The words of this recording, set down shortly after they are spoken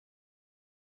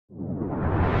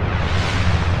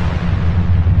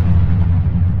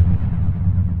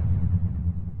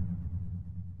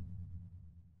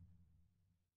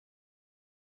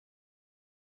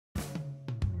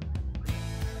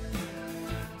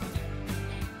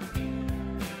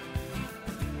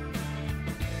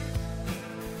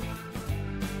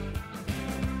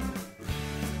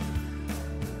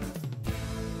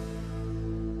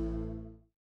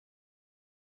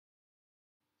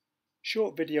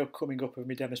Short video coming up of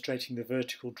me demonstrating the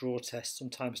vertical draw test,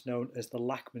 sometimes known as the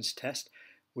Lachman's test.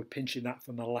 We're pinching that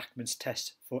from the Lachman's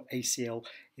test for ACL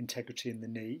integrity in the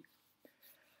knee.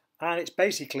 And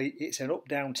it's an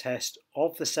up-down test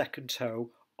of the second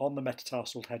toe on the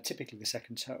metatarsal head, typically the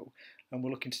second toe. And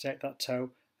we're looking to take that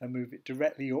toe and move it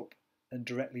directly up and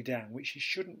directly down, which you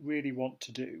shouldn't really want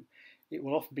to do. It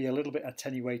will often be a little bit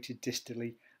attenuated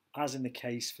distally, as in the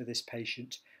case for this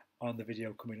patient on the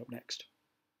video coming up next.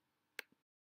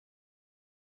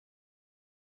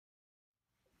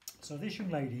 So this young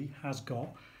lady has got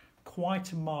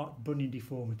quite a marked bunion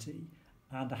deformity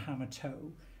and a hammer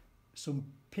toe, some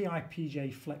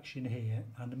PIPJ flexion here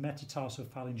and a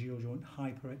metatarsophalangeal joint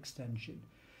hyperextension.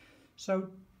 So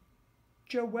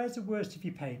Joe, where's the worst of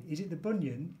your pain? Is it the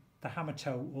bunion, the hammer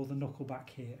toe or the knuckle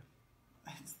back here?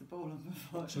 It's the ball of the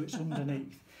foot. So it's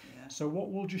underneath. Yeah. So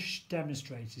what we'll just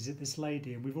demonstrate is that this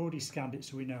lady, and we've already scanned it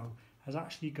so we know, has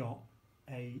actually got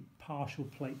a partial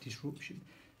plate disruption.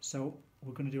 So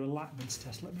we're going to do a Lachman's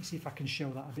test. Let me see if I can show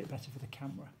that a bit better for the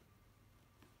camera.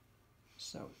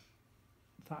 So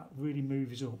that really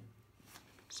moves up.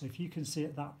 So if you can see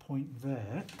at that point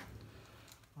there,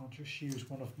 I'll just use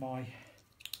one of my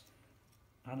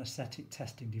anaesthetic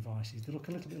testing devices. They look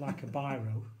a little bit like a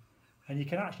biro, and you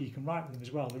can write with them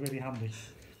as well. They're really handy.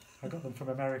 I got them from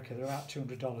America. They're about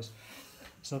 $200.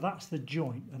 So that's the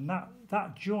joint, and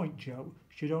that joint, Joe,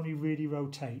 should only really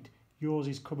rotate. Yours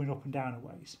is coming up and down a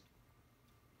ways,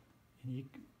 and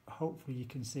hopefully you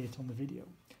can see it on the video.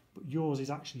 But yours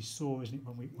is actually sore, isn't it,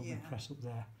 when we press up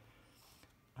there?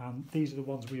 And these are the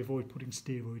ones we avoid putting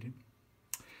steroid in.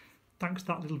 Thanks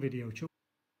for that little video, Chuck.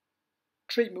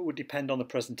 Treatment would depend on the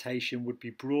presentation, would be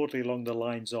broadly along the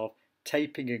lines of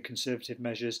taping and conservative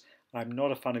measures. I'm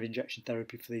not a fan of injection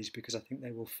therapy for these because I think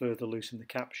they will further loosen the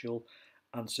capsule,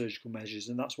 and surgical measures,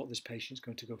 and that's what this patient is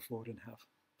going to go forward and have.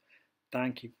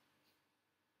 Thank you.